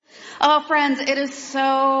Oh, friends, it is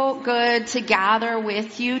so good to gather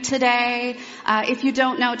with you today. If you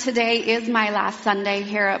don't know, today is my last Sunday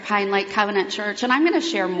here at Pine Lake Covenant Church, and I'm going to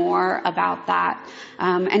share more about that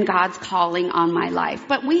and God's calling on my life.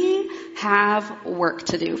 But we have work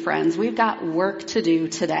to do, friends. We've got work to do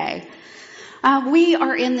today. We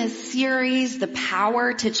are in this series, The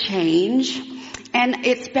Power to Change. And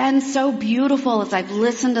it's been so beautiful as I've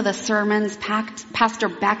listened to the sermons. Pastor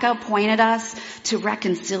Becca pointed us to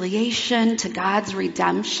reconciliation, to God's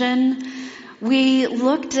redemption. We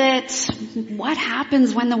looked at what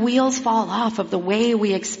happens when the wheels fall off of the way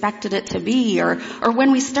we expected it to be, or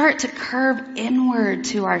when we start to curve inward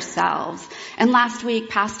to ourselves. And last week,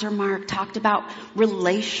 Pastor Mark talked about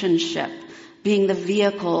relationship being the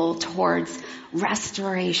vehicle towards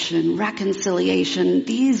restoration, reconciliation,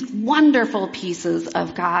 these wonderful pieces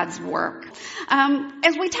of God's work.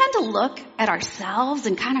 As we tend to look at ourselves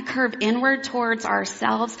and kind of curve inward towards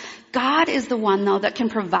ourselves, God is the one, though, that can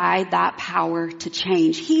provide that power to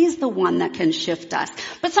change. He's the one that can shift us.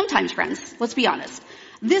 But sometimes, friends, let's be honest,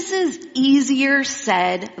 this is easier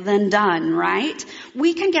said than done, right?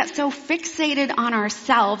 We can get so fixated on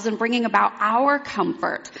ourselves and bringing about our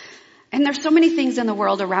comfort. And there's so many things in the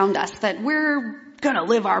world around us that we're gonna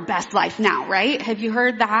live our best life now, right? Have you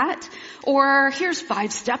heard that? Or here's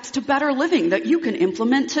 5 steps to better living that you can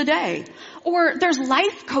implement today. Or there's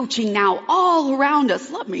life coaching now all around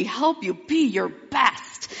us. Let me help you be your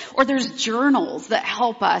best. Or there's journals that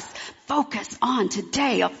help us focus on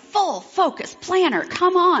today, a full focus planner.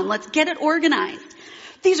 Come on, let's get it organized.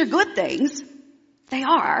 These are good things. They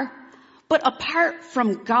are. But apart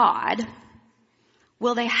from God,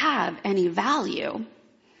 will they have any value?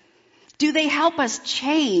 Do they help us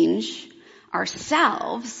change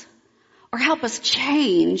ourselves or help us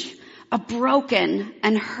change a broken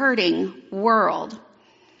and hurting world?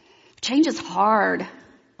 Change is hard.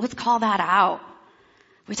 Let's call that out.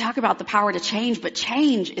 We talk about the power to change, but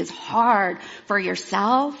change is hard for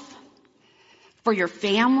yourself, for your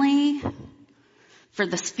family, for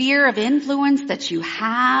the sphere of influence that you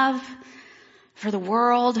have, for the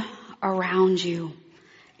world around you.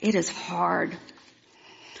 It is hard.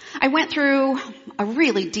 I went through a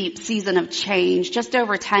really deep season of change just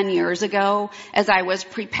over 10 years ago as I was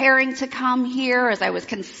preparing to come here, as I was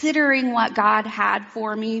considering what God had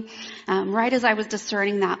for me, right as I was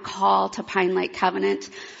discerning that call to Pine Lake Covenant.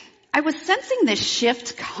 I was sensing this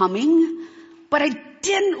shift coming, but I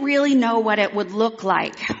didn't really know what it would look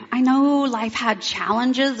like. I know life had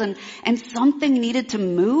challenges and something needed to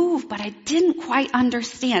move, but I didn't quite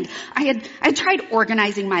understand. I tried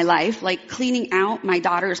organizing my life, like cleaning out my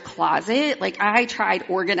daughter's closet. Like I tried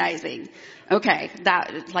organizing. Okay,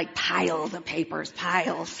 that, like piles of papers,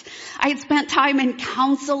 piles. I had spent time in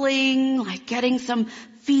counseling, like getting some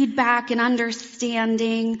feedback and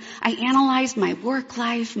understanding. I analyzed my work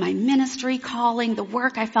life, my ministry calling, the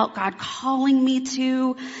work I felt God calling me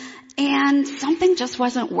to, and something just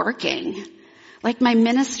wasn't working. Like my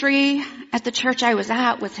ministry at the church I was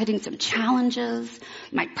at was hitting some challenges.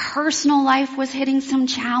 My personal life was hitting some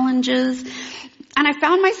challenges. And I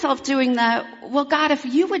found myself doing well, God, if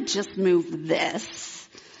you would just move this,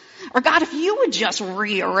 or God, if you would just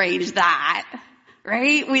rearrange that,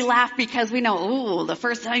 right? We laugh because we know, the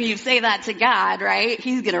first time you say that to God, right?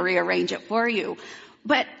 He's going to rearrange it for you.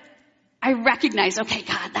 But I recognize, okay,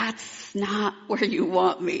 God, that's not where you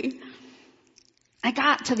want me. I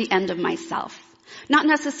got to the end of myself. Not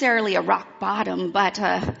necessarily a rock bottom, but,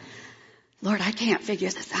 Lord, I can't figure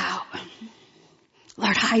this out.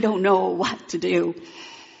 Lord, I don't know what to do.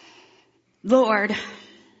 Lord,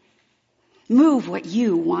 move what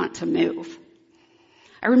you want to move.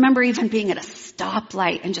 I remember even being at a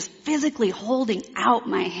stoplight and just physically holding out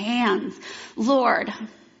my hands. Lord,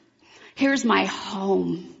 here's my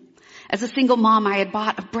home. As a single mom, I had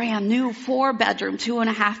bought a brand new 4-bedroom,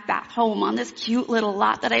 2.5-bath home on this cute little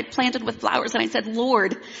lot that I had planted with flowers. And I said,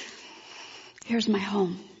 Lord, here's my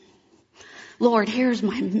home. Lord, here's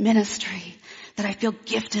my ministry that I feel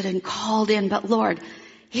gifted and called in. But Lord,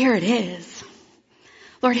 here it is.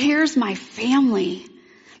 Lord, here's my family,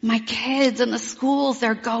 my kids and the schools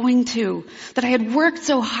they're going to, that I had worked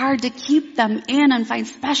so hard to keep them in and find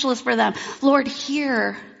specialists for them. Lord,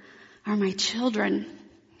 here are my children.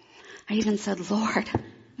 I even said, Lord,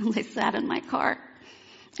 and I sat in my car.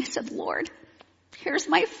 I said, Lord, here's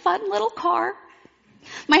my fun little car.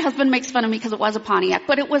 My husband makes fun of me because it was a Pontiac,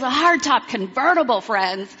 but it was a hardtop convertible,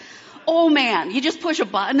 friends. Oh man, you just push a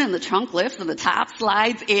button and the trunk lifts and the top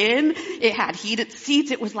slides in. It had heated seats.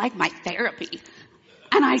 It was like my therapy.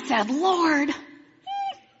 And I said, Lord,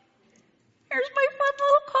 here's my fun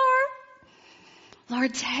little car.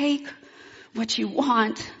 Lord, take what you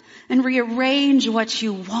want and rearrange what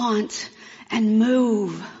you want and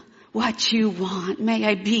move what you want. May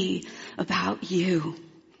I be about you.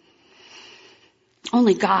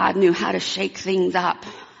 Only God knew how to shake things up,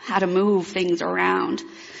 how to move things around.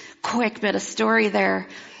 Quick bit of story there.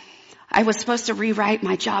 I was supposed to rewrite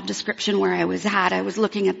my job description where I was at. I was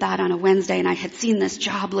looking at that on a Wednesday, and I had seen this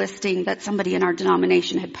job listing that somebody in our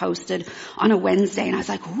denomination had posted on a Wednesday, and I was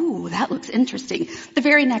like, ooh, that looks interesting. The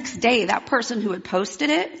very next day, that person who had posted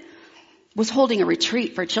it was holding a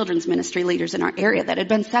retreat for children's ministry leaders in our area that had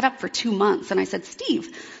been set up for 2 months. And I said,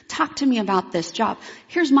 Steve, talk to me about this job.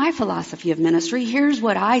 Here's my philosophy of ministry. Here's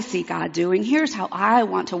what I see God doing. Here's how I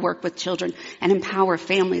want to work with children and empower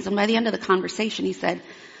families. And by the end of the conversation, he said,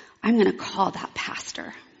 I'm going to call that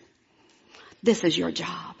pastor. This is your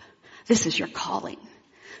job. This is your calling.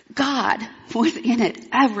 God was in it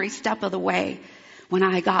every step of the way when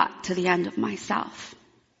I got to the end of myself.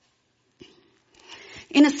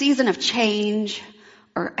 In a season of change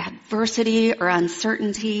or adversity or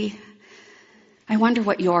uncertainty, I wonder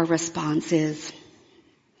what your response is.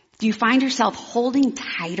 Do you find yourself holding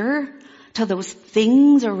tighter to those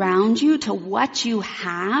things around you, to what you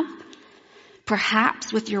have?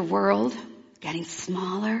 Perhaps with your world getting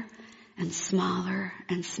smaller and smaller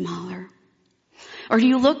and smaller. Or do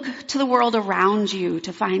you look to the world around you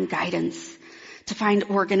to find guidance, to find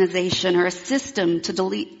organization or a system to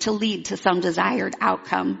lead to some desired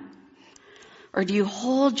outcome? Or do you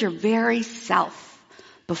hold your very self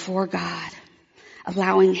before God,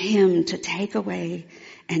 allowing Him to take away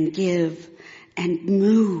and give and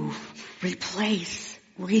move, replace,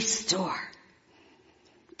 restore?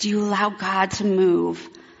 Do you allow God to move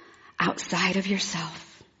outside of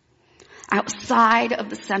yourself, outside of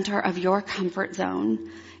the center of your comfort zone,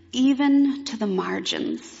 even to the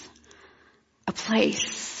margins, a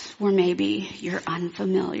place where maybe you're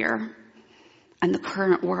unfamiliar and the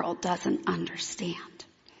current world doesn't understand?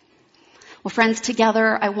 Well, friends,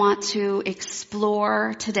 together I want to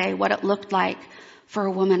explore today what it looked like for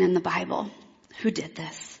a woman in the Bible who did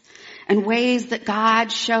this, and ways that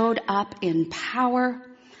God showed up in power,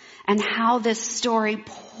 and how this story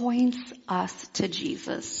points us to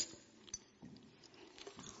Jesus.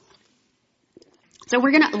 So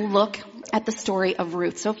we're going to look at the story of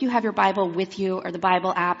Ruth. So if you have your Bible with you or the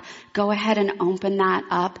Bible app, go ahead and open that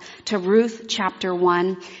up to Ruth chapter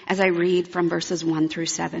 1 as I read from verses 1 through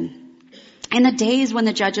 7. In the days when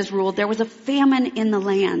the judges ruled, there was a famine in the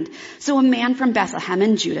land. So a man from Bethlehem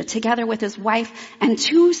in Judah, together with his wife and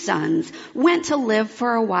 2 sons, went to live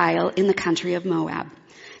for a while in the country of Moab.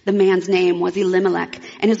 The man's name was Elimelech,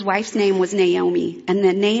 and his wife's name was Naomi, and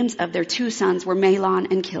the names of their 2 sons were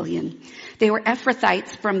Mahlon and Chilion. They were Ephrathites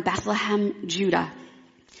from Bethlehem, Judah,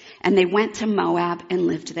 and they went to Moab and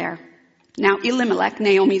lived there. Now Elimelech,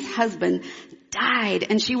 Naomi's husband, died,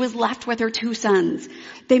 and she was left with her 2 sons.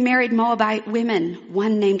 They married Moabite women,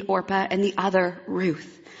 one named Orpah and the other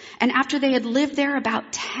Ruth. And after they had lived there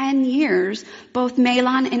about 10 years, both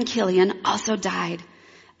Mahlon and Chilion also died.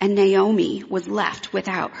 And Naomi was left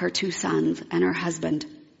without her 2 sons and her husband.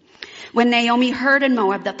 When Naomi heard in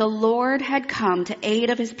Moab that the Lord had come to aid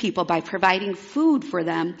of his people by providing food for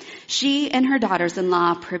them, she and her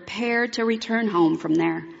daughters-in-law prepared to return home from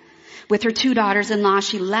there. With her 2 daughters-in-law,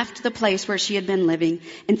 she left the place where she had been living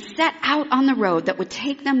and set out on the road that would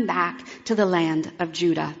take them back to the land of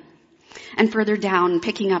Judah. And further down,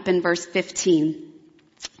 picking up in verse 15,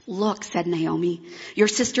 "Look," said Naomi, "your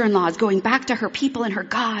sister-in-law is going back to her people and her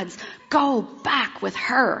gods. Go back with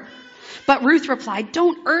her." But Ruth replied,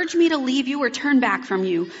 "Don't urge me to leave you or turn back from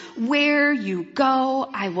you. Where you go,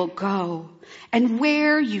 I will go. And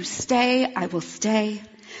where you stay, I will stay.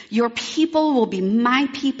 Your people will be my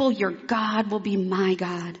people. Your God will be my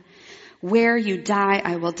God. Where you die,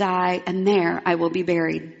 I will die, and there I will be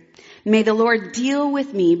buried. May the Lord deal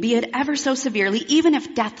with me, be it ever so severely, even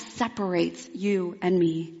if death separates you and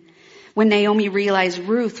me." When Naomi realized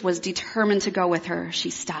Ruth was determined to go with her, she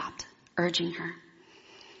stopped, urging her.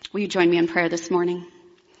 Will you join me in prayer this morning?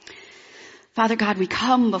 Father God, we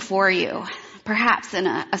come before you, perhaps in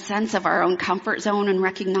a sense of our own comfort zone and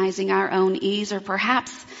recognizing our own ease, or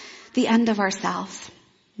perhaps the end of ourselves,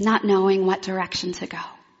 not knowing what direction to go.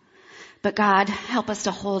 But God, help us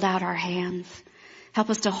to hold out our hands. Help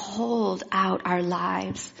us to hold out our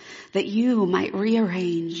lives that you might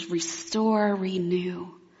rearrange, restore, renew.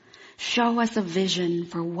 Show us a vision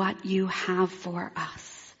for what you have for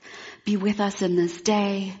us. Be with us in this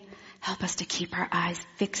day. Help us to keep our eyes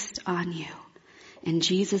fixed on you. In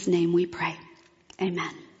Jesus' name we pray.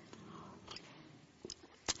 Amen.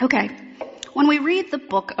 Okay. When we read the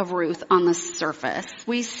book of Ruth on the surface,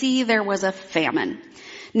 we see there was a famine.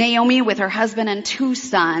 Naomi, with her husband and 2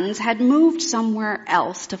 sons, had moved somewhere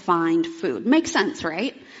else to find food. Makes sense,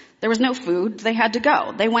 right? There was no food. They had to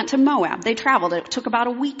go. They went to Moab. They traveled. It took about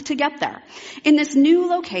a week to get there. In this new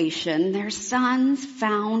location, their sons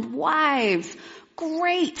found wives.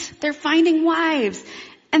 Great. They're finding wives.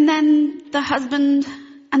 And then the husband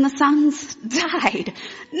and the sons died.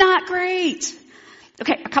 Not great.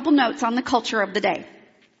 Okay, a couple notes on the culture of the day.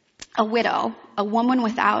 A widow, a woman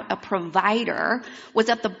without a provider, was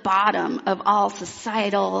at the bottom of all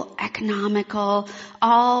societal, economical,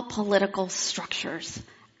 all political structures.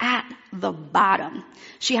 At the bottom.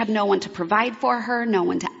 She had no one to provide for her, no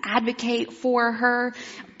one to advocate for her,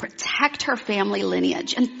 protect her family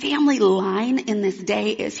lineage. And family line in this day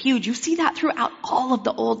is huge. You see that throughout all of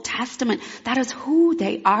the Old Testament. That is who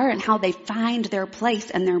they are and how they find their place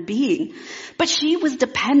and their being. But she was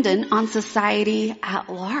dependent on society at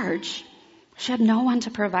large. She had no one to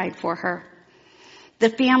provide for her. The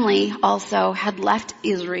family also had left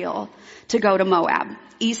Israel to go to Moab,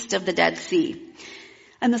 east of the Dead Sea.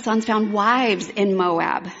 And the sons found wives in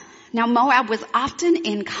Moab. Now Moab was often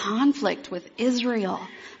in conflict with Israel.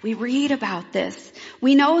 We read about this.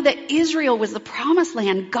 We know that Israel was the promised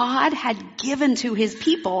land God had given to his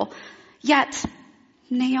people. Yet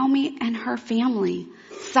Naomi and her family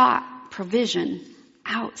sought provision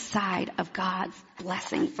outside of God's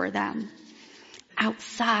blessing for them.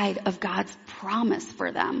 Outside of God's promise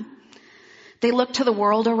for them. They looked to the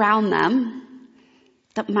world around them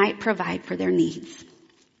that might provide for their needs.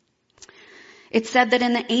 It's said that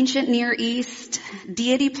in the ancient Near East,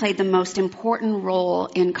 deity played the most important role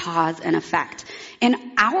in cause and effect.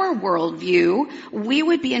 In our worldview, we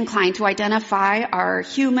would be inclined to identify our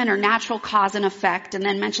human or natural cause and effect and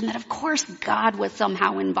then mention that, of course, God was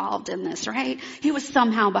somehow involved in this, right? He was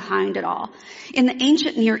somehow behind it all. In the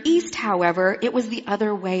ancient Near East, however, it was the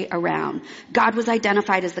other way around. God was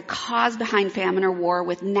identified as the cause behind famine or war,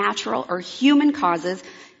 with natural or human causes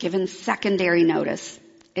given secondary notice,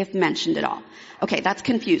 if mentioned at all. Okay, that's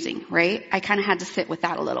confusing, right? I kind of had to sit with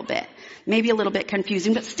that a little bit. Maybe a little bit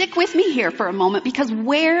confusing, but stick with me here for a moment, because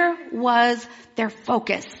where was their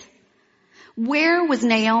focus? Where was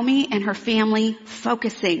Naomi and her family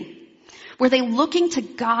focusing? Were they looking to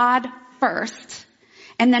God first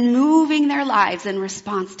and then moving their lives in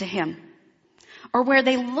response to him? Or were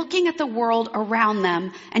they looking at the world around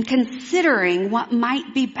them and considering what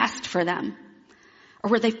might be best for them? Or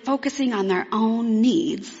were they focusing on their own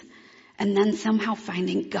needs and then somehow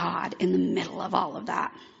finding God in the middle of all of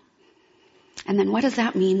that? And then what does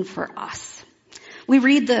that mean for us? We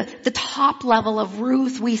read the top level of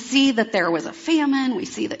Ruth. We see that there was a famine. We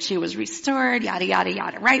see that she was restored, yada, yada,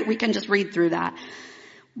 yada, right? We can just read through that.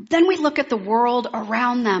 Then we look at the world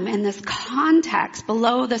around them in this context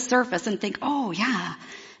below the surface and think, oh yeah,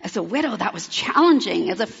 as a widow, that was challenging.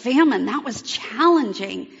 As a famine, that was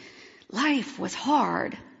challenging. Life was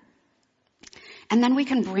hard. And then we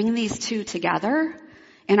can bring these two together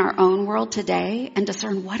in our own world today and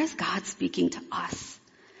discern, what is God speaking to us?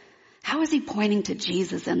 How is he pointing to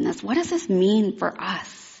Jesus in this? What does this mean for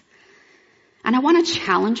us? And I want to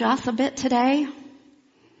challenge us a bit today.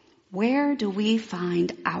 Where do we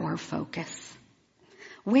find our focus?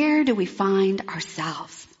 Where do we find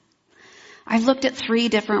ourselves? I've looked at 3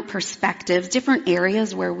 different perspectives, different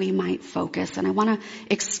areas where we might focus, and I want to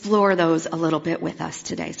explore those a little bit with us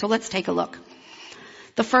today. So let's take a look.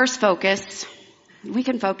 The first focus, we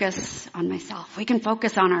can focus on myself. We can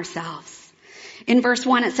focus on ourselves. In verse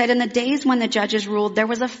 1, it said, in the days when the judges ruled, there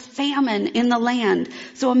was a famine in the land.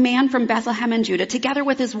 So a man from Bethlehem in Judah, together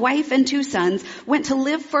with his wife and 2 sons, went to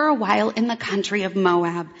live for a while in the country of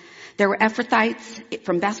Moab. There were Ephrathites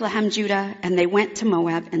from Bethlehem, Judah, and they went to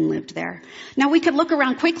Moab and lived there. Now we could look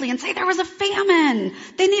around quickly and say there was a famine.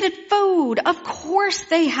 They needed food. Of course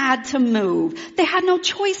they had to move. They had no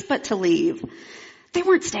choice but to leave. They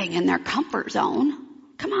weren't staying in their comfort zone.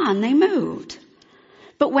 Come on, they moved.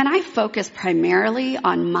 But when I focus primarily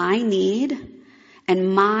on my need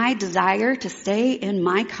and my desire to stay in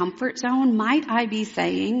my comfort zone, might I be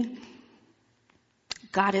saying,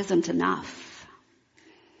 God isn't enough?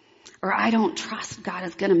 Or I don't trust God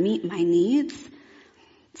is going to meet my needs,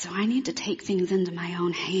 so I need to take things into my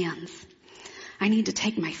own hands. I need to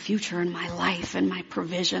take my future and my life and my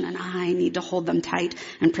provision, and I need to hold them tight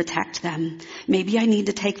and protect them. Maybe I need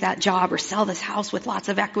to take that job or sell this house with lots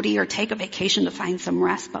of equity or take a vacation to find some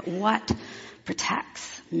rest, but what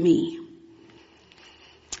protects me?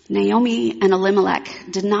 Naomi and Elimelech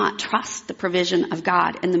did not trust the provision of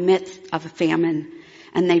God in the midst of a famine,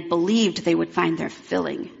 and they believed they would find their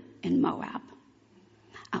filling in Moab,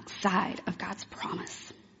 outside of God's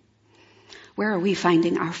promise. Where are we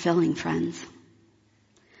finding our filling, friends?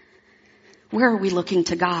 Where are we looking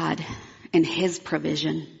to God and His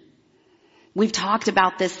provision? We've talked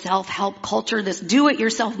about this self-help culture, this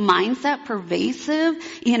do-it-yourself mindset pervasive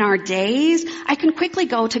in our days. I can quickly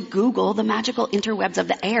go to Google, the magical interwebs of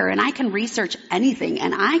the air, and I can research anything,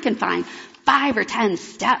 and I can find 5 or 10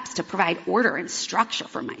 steps to provide order and structure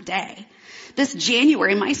for my day. This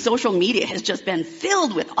January, my social media has just been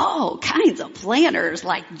filled with all kinds of planners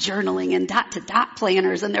like journaling and dot-to-dot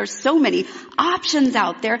planners, and there's so many options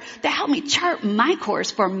out there that help me chart my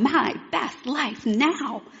course for my best life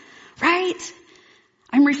now. Right?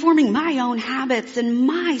 I'm reforming my own habits and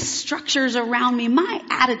my structures around me, my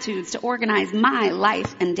attitudes to organize my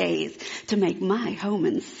life and days to make my home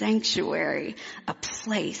and sanctuary a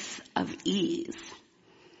place of ease.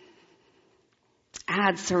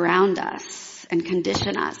 Ads surround us and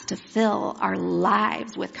condition us to fill our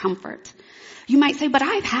lives with comfort. You might say, but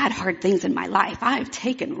I've had hard things in my life. I've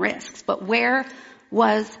taken risks. But where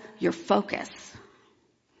was your focus?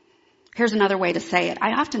 Here's another way to say it.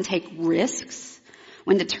 I often take risks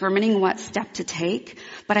when determining what step to take,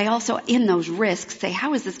 but I also, in those risks, say,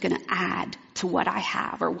 how is this going to add to what I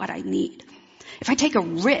have or what I need? If I take a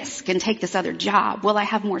risk and take this other job, will I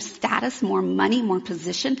have more status, more money, more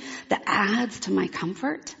position that adds to my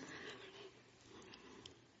comfort?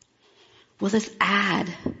 Will this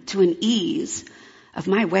add to an ease of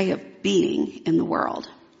my way of being in the world?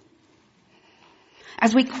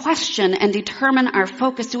 As we question and determine our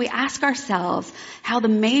focus, do we ask ourselves how the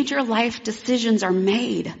major life decisions are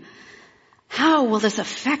made? How will this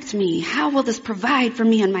affect me? How will this provide for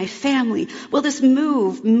me and my family? Will this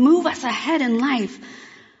move us ahead in life?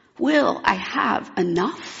 Will I have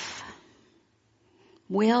enough?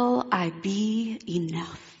 Will I be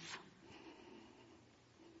enough?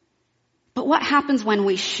 But what happens when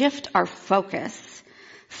we shift our focus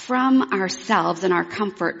from ourselves and our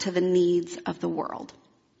comfort to the needs of the world?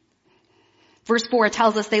 Verse 4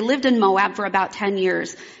 tells us they lived in Moab for about 10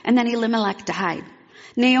 years, and then Elimelech died.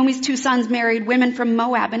 Naomi's 2 sons married women from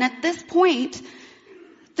Moab, and at this point,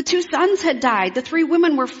 the 2 sons had died. The 3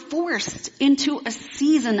 women were forced into a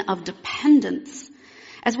season of dependence.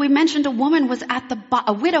 As we mentioned, a widow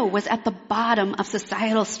was at the bottom of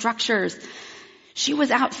societal structures. She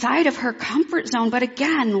was outside of her comfort zone, but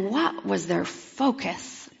again, what was their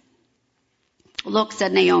focus? Look,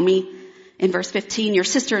 said Naomi in verse 15, your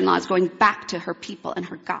sister-in-law is going back to her people and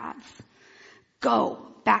her gods. Go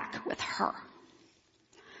back with her.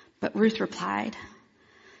 But Ruth replied,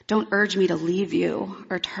 don't urge me to leave you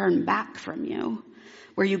or turn back from you.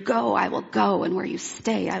 Where you go, I will go, and where you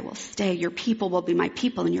stay, I will stay. Your people will be my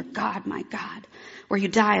people, and your God, my God. Where you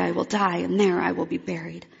die, I will die, and there I will be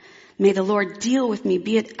buried. May the Lord deal with me,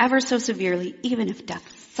 be it ever so severely, even if death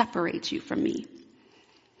separates you from me.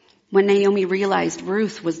 When Naomi realized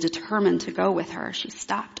Ruth was determined to go with her, she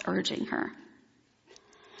stopped urging her.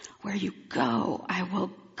 Where you go, I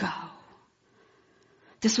will go.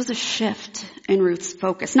 This was a shift in Ruth's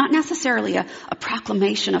focus, not necessarily a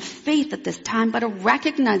proclamation of faith at this time, but a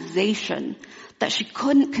recognition that she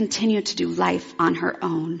couldn't continue to do life on her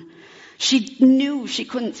own. She knew she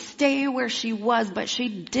couldn't stay where she was, but she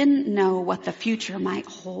didn't know what the future might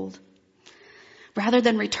hold. Rather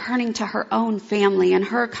than returning to her own family and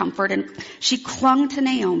her comfort, and she clung to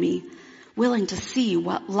Naomi, willing to see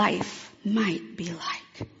what life might be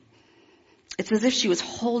like. It's as if she was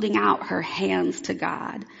holding out her hands to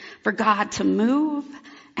God, for God to move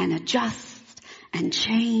and adjust and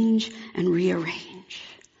change and rearrange.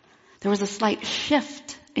 There was a slight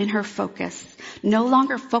shift in her focus, no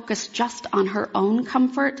longer focused just on her own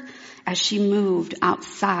comfort as she moved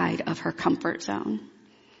outside of her comfort zone.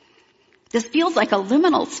 This feels like a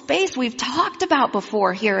liminal space we've talked about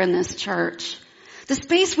before here in this church. The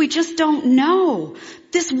space we just don't know.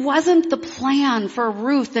 This wasn't the plan for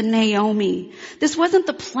Ruth and Naomi. This wasn't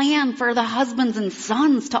the plan for the husbands and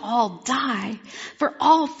sons to all die. For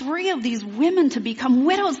all 3 of these women to become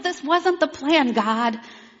widows. This wasn't the plan, God.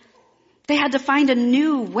 They had to find a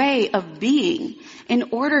new way of being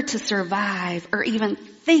in order to survive or even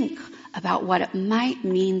think about what it might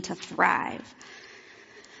mean to thrive.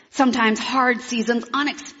 Sometimes hard seasons,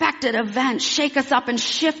 unexpected events shake us up and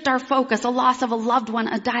shift our focus. A loss of a loved one,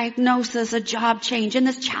 a diagnosis, a job change. In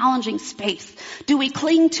this challenging space, do we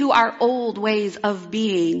cling to our old ways of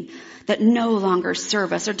being that no longer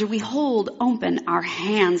serve us? Or do we hold open our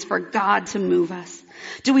hands for God to move us?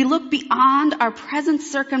 Do we look beyond our present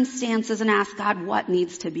circumstances and ask God what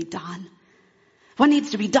needs to be done? What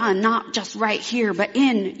needs to be done, not just right here, but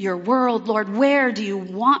in your world, Lord? Where do you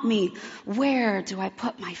want me? Where do I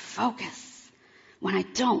put my focus when I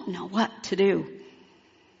don't know what to do?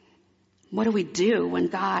 What do we do when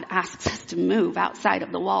God asks us to move outside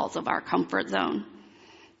of the walls of our comfort zone?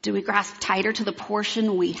 Do we grasp tighter to the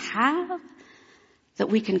portion we have that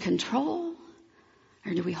we can control?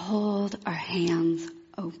 Or do we hold our hands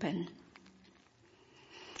open?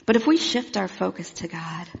 But if we shift our focus to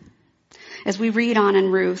God, as we read on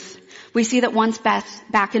in Ruth, we see that once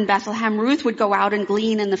back in Bethlehem, Ruth would go out and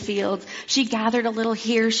glean in the fields. She gathered a little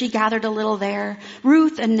here, she gathered a little there.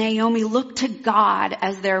 Ruth and Naomi looked to God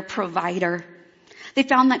as their provider. They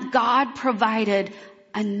found that God provided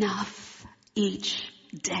enough each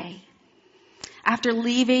day. After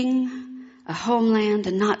leaving a homeland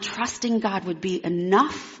and not trusting God would be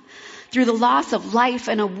enough, through the loss of life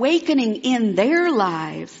and awakening in their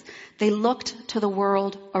lives, they looked to the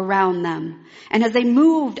world around them. And as they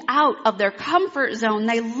moved out of their comfort zone,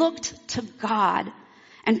 they looked to God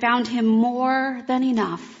and found Him more than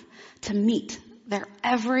enough to meet their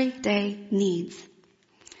everyday needs.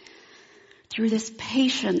 Through this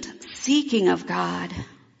patient seeking of God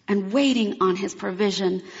and waiting on His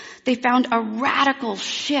provision, they found a radical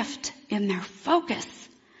shift in their focus,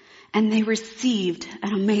 and they received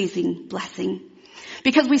an amazing blessing.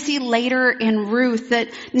 Because we see later in Ruth that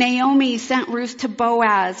Naomi sent Ruth to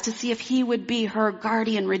Boaz to see if he would be her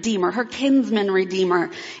guardian redeemer, her kinsman redeemer.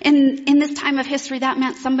 In this time of history, that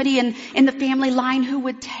meant somebody in the family line who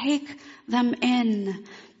would take them in,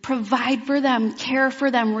 provide for them, care for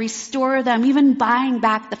them, restore them, even buying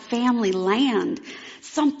back the family land.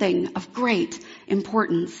 Something of great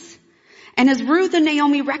importance. And as Ruth and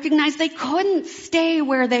Naomi recognized they couldn't stay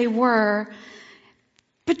where they were,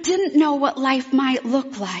 but didn't know what life might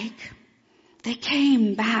look like, they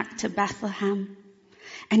came back to Bethlehem.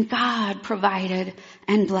 And God provided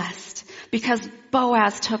and blessed because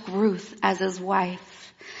Boaz took Ruth as his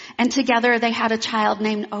wife. And together they had a child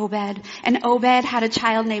named Obed. And Obed had a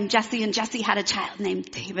child named Jesse. And Jesse had a child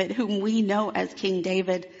named David, whom we know as King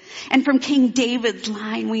David. And from King David's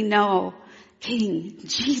line, we know King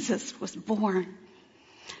Jesus was born.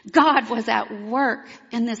 God was at work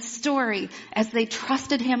in this story as they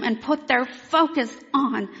trusted Him and put their focus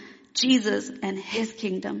on Jesus and His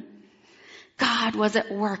kingdom. God was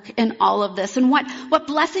at work in all of this. And what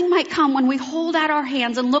blessing might come when we hold out our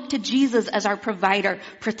hands and look to Jesus as our provider,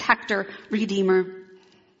 protector, redeemer.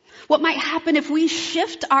 What might happen if we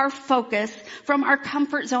shift our focus from our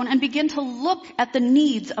comfort zone and begin to look at the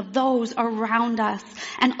needs of those around us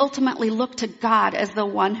and ultimately look to God as the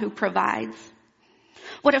one who provides?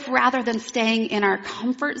 What if rather than staying in our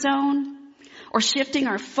comfort zone or shifting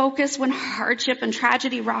our focus when hardship and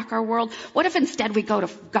tragedy rock our world, what if instead we go to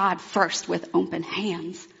God first with open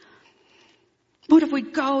hands? What if we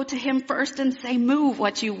go to Him first and say, move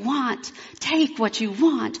what you want, take what you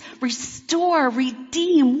want, restore,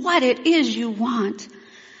 redeem what it is you want.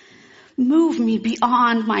 Move me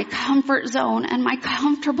beyond my comfort zone and my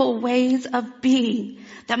comfortable ways of being,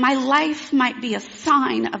 that my life might be a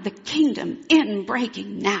sign of the kingdom in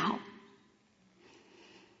breaking now.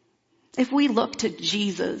 If we look to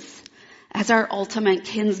Jesus as our ultimate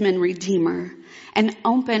kinsman redeemer and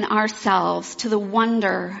open ourselves to the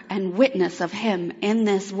wonder and witness of Him in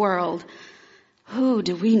this world, who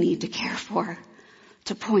do we need to care for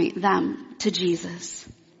to point them to Jesus?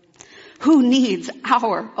 Who needs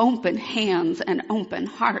our open hands and open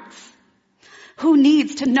hearts? Who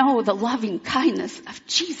needs to know the loving kindness of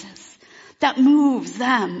Jesus that moves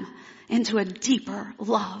them into a deeper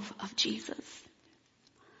love of Jesus?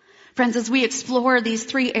 Friends, as we explore these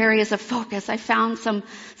three areas of focus, I found some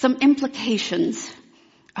implications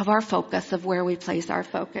of our focus, of where we place our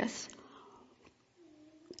focus.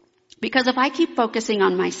 Because if I keep focusing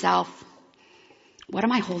on myself, what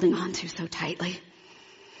am I holding on to so tightly?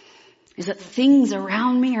 Is it things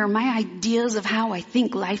around me or my ideas of how I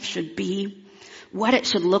think life should be? What it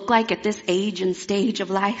should look like at this age and stage of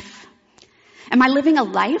life? Am I living a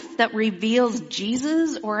life that reveals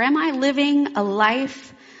Jesus, or am I living a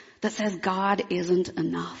life that says God isn't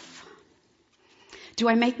enough? Do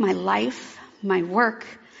I make my life, my work,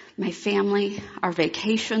 my family, our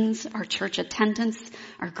vacations, our church attendance,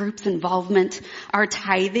 our group's involvement, our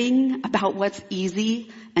tithing about what's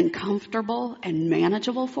easy and comfortable and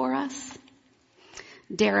manageable for us?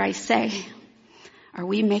 Dare I say, are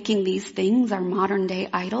we making these things our modern day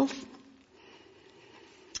idols?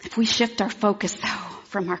 If we shift our focus though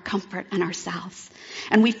from our comfort and ourselves,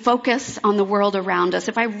 and we focus on the world around us,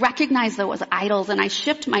 if I recognize those as idols and I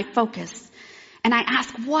shift my focus and I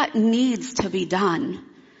ask what needs to be done,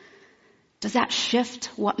 does that shift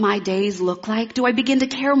what my days look like? Do I begin to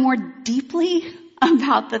care more deeply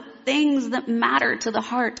about the things that matter to the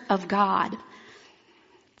heart of God?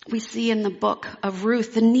 We see in the book of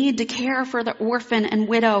Ruth the need to care for the orphan and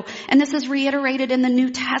widow. And this is reiterated in the New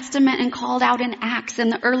Testament and called out in Acts in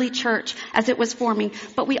the early church as it was forming.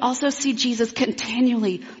 But we also see Jesus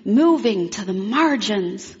continually moving to the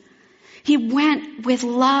margins. He went with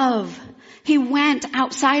love. He went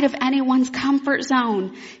outside of anyone's comfort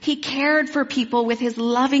zone. He cared for people with his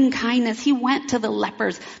loving kindness. He went to the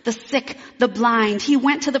lepers, the sick, the blind. He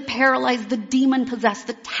went to the paralyzed, the demon-possessed,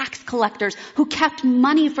 the tax collectors who kept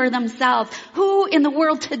money for themselves. Who in the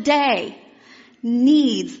world today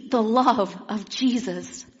needs the love of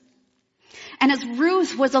Jesus? And as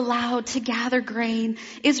Ruth was allowed to gather grain,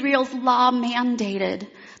 Israel's law mandated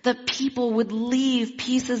the people would leave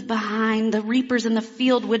pieces behind. The reapers in the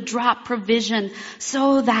field would drop provision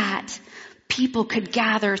so that people could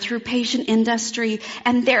gather through patient industry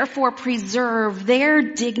and therefore preserve their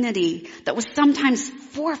dignity that was sometimes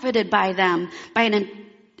forfeited by them by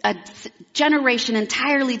a generation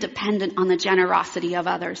entirely dependent on the generosity of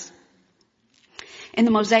others. In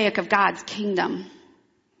the mosaic of God's kingdom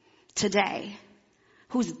today,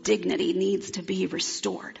 whose dignity needs to be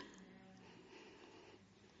restored?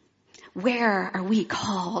 Where are we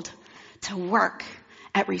called to work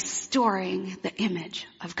at restoring the image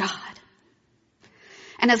of God?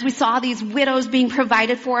 And as we saw these widows being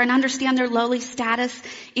provided for and understand their lowly status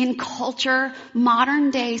in culture,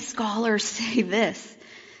 modern day scholars say this.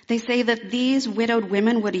 They say that these widowed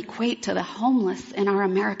women would equate to the homeless in our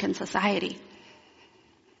American society.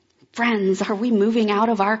 Friends, are we moving out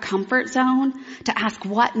of our comfort zone to ask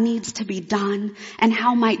what needs to be done and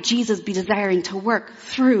how might Jesus be desiring to work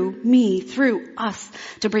through me, through us,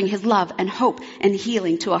 to bring his love and hope and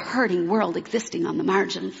healing to a hurting world existing on the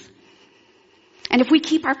margins? And if we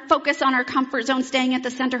keep our focus on our comfort zone, staying at the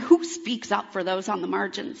center, who speaks up for those on the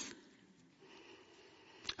margins?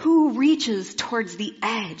 Who reaches towards the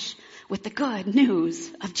edge with the good news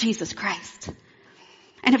of Jesus Christ?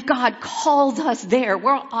 And if God calls us there,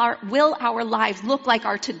 will our lives look like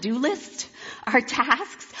our to-do list, our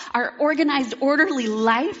tasks, our organized, orderly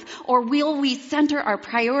life? Or will we center our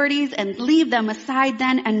priorities and leave them aside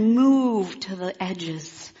then and move to the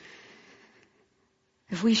edges?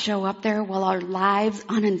 If we show up there, will our lives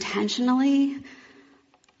unintentionally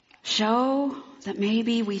show that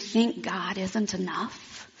maybe we think God isn't enough?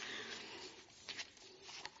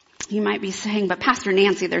 You might be saying, but Pastor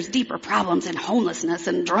Nancy, there's deeper problems in homelessness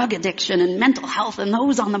and drug addiction and mental health and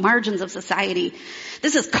those on the margins of society.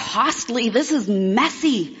 This is costly. This is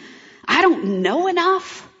messy. I don't know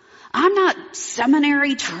enough. I'm not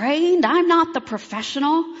seminary trained. I'm not the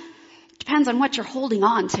professional. Depends on what you're holding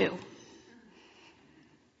on to.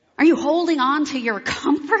 Are you holding on to your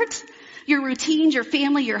comfort? Your routines, your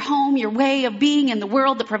family, your home, your way of being in the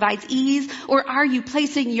world that provides ease? Or are you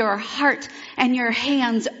placing your heart and your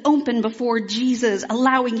hands open before Jesus,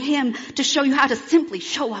 allowing him to show you how to simply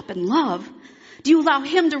show up in love? Do you allow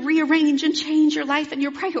him to rearrange and change your life and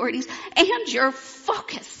your priorities and your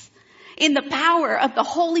focus in the power of the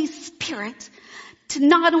Holy Spirit to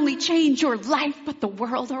not only change your life, but the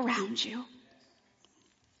world around you?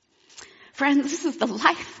 Friends, this is the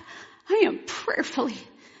life I am prayerfully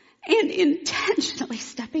and intentionally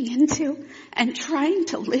stepping into and trying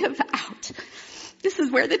to live out. This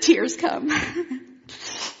is where the tears come.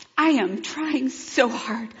 I am trying so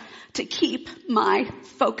hard to keep my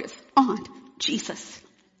focus on Jesus.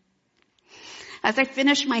 As I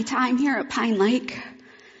finish my time here at Pine Lake,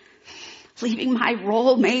 leaving my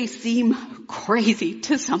role may seem crazy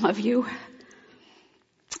to some of you.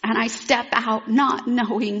 And I step out not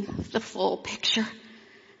knowing the full picture,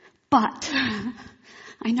 but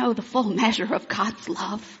I know the full measure of God's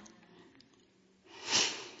love.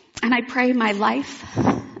 And I pray my life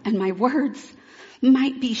and my words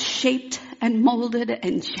might be shaped and molded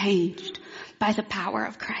and changed by the power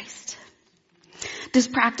of Christ. This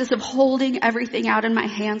practice of holding everything out in my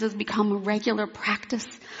hands has become a regular practice.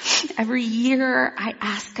 Every year I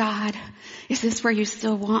ask God, is this where you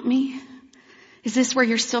still want me? Is this where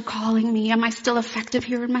you're still calling me? Am I still effective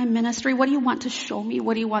here in my ministry? What do you want to show me?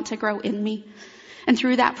 What do you want to grow in me? And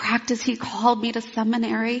through that practice, he called me to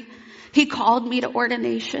seminary. He called me to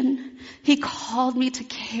ordination. He called me to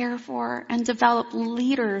care for and develop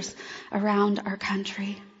leaders around our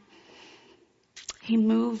country. He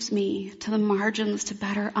moves me to the margins to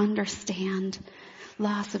better understand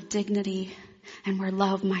loss of dignity and where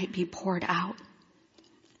love might be poured out.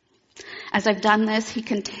 As I've done this, he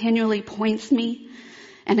continually points me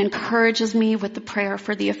and encourages me with the prayer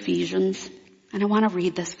for the Ephesians. And I want to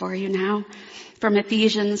read this for you now from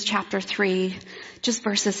Ephesians chapter 3, just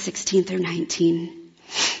verses 16 through 19.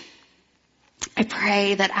 I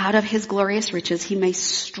pray that out of his glorious riches, he may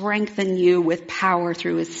strengthen you with power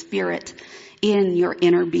through his Spirit in your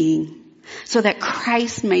inner being, so that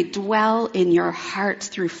Christ may dwell in your hearts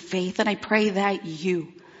through faith. And I pray that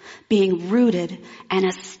you, being rooted and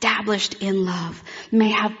established in love, may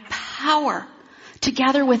have power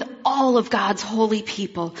together with all of God's holy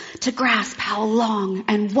people to grasp how long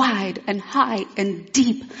and wide and high and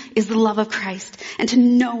deep is the love of Christ, and to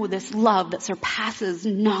know this love that surpasses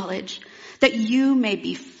knowledge, that you may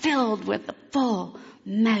be filled with the full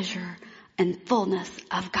measure and fullness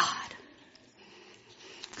of God.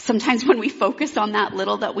 Sometimes when we focus on that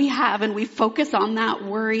little that we have, and we focus on that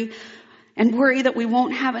worry that we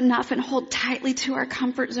won't have enough, and hold tightly to our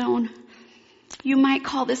comfort zone, you might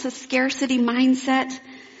call this a scarcity mindset,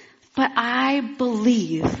 but I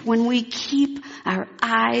believe when we keep our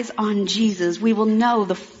eyes on Jesus, we will know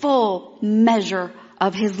the full measure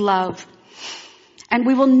of his love. And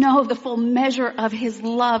we will know the full measure of his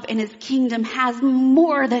love, and his kingdom has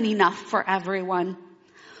more than enough for everyone.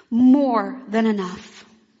 More than enough.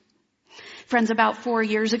 Friends, about 4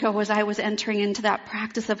 years ago, as I was entering into that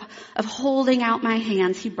practice of holding out my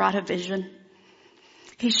hands, he brought a vision.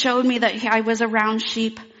 He showed me that I was around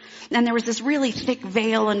sheep, and there was this really thick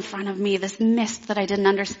veil in front of me, this mist that I didn't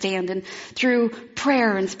understand. And through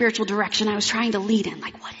prayer and spiritual direction, I was trying to lead in,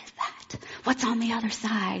 like, what is that? What's on the other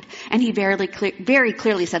side? And he very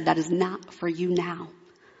clearly said, that is not for you now.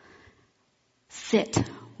 Sit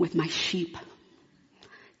with my sheep.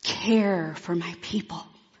 Care for my people.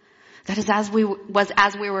 That is as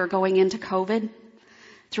we were going into COVID,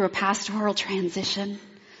 through a pastoral transition,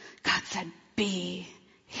 God said, be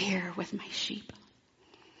here with my sheep.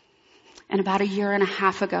 And about 1.5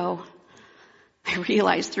 years ago, I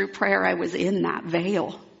realized through prayer I was in that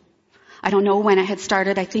veil. I don't know when it had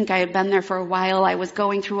started. I think I had been there for a while. I was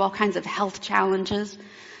going through all kinds of health challenges.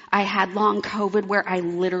 I had long COVID where I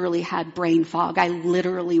literally had brain fog. I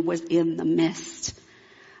literally was in the mist.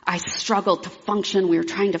 I struggled to function. We were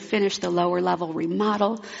trying to finish the lower level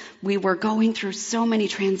remodel. We were going through so many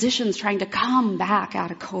transitions trying to come back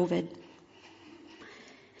out of COVID.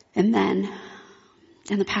 And then,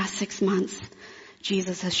 in the past 6 months,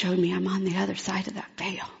 Jesus has showed me I'm on the other side of that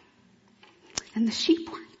veil. And the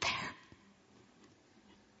sheep weren't there.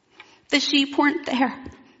 The sheep weren't there.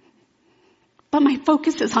 But my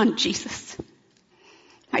focus is on Jesus.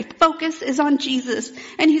 My focus is on Jesus.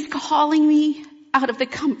 And he's calling me out of the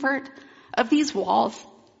comfort of these walls.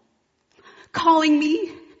 Calling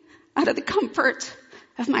me out of the comfort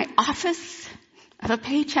of my office, of a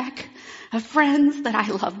paycheck, of friends that I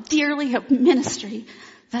love dearly, of ministry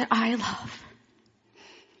that I love.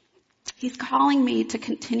 He's calling me to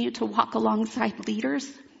continue to walk alongside leaders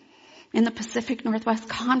in the Pacific Northwest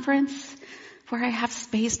Conference, where I have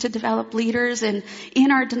space to develop leaders, and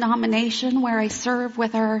in our denomination where I serve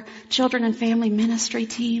with our children and family ministry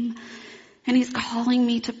team. And he's calling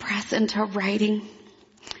me to press into writing,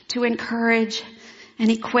 to encourage and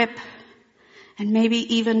equip, and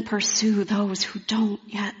maybe even pursue those who don't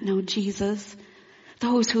yet know Jesus,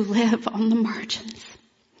 those who live on the margins,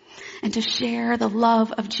 and to share the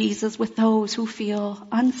love of Jesus with those who feel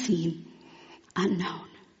unseen, unknown.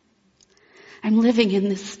 I'm living in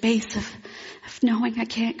this space of knowing I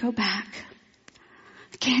can't go back.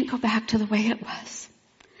 I can't go back to the way it was.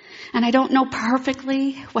 And I don't know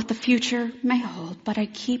perfectly what the future may hold, but I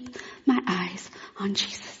keep my eyes on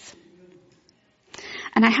Jesus.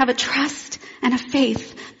 And I have a trust and a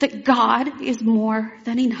faith that God is more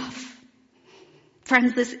than enough.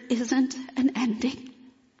 Friends, this isn't an ending.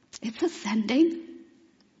 It's ascending.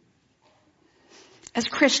 As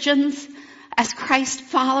Christians, as Christ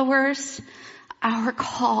followers, our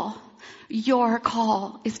call, your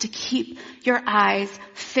call, is to keep your eyes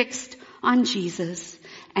fixed on Jesus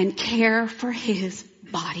and care for his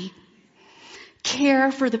body.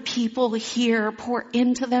 Care for the people here, pour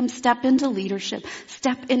into them, step into leadership,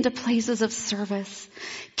 step into places of service.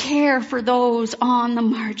 Care for those on the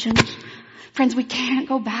margins. Friends, we can't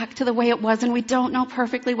go back to the way it was, and we don't know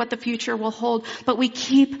perfectly what the future will hold, but we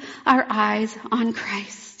keep our eyes on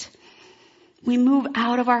Christ. We move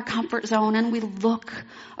out of our comfort zone and we look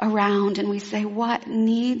around and we say, what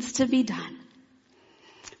needs to be done?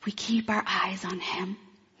 We keep our eyes on him.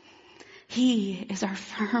 He is our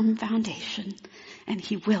firm foundation, and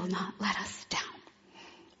he will not let us down.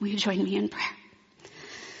 Will you join me in prayer?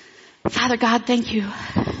 Father God, thank you.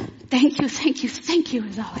 Thank you, thank you, thank you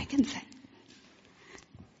is all I can say.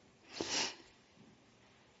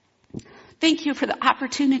 Thank you for the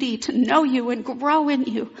opportunity to know you and grow in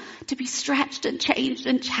you, to be stretched and changed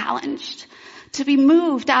and challenged, to be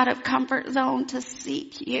moved out of comfort zone to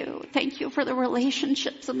seek you. Thank you for the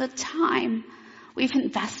relationships and the time we've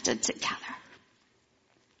invested together.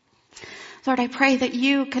 Lord, I pray that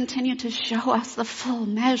you continue to show us the full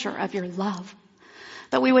measure of your love,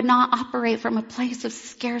 that we would not operate from a place of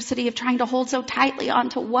scarcity, of trying to hold so tightly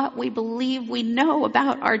onto what we believe we know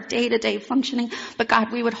about our day-to-day functioning, but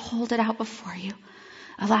God, we would hold it out before you,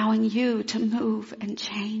 allowing you to move and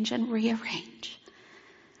change and rearrange.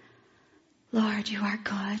 Lord, you are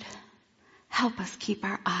good. Help us keep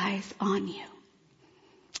our eyes on you.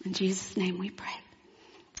 In Jesus' name we pray.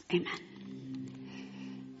 Amen.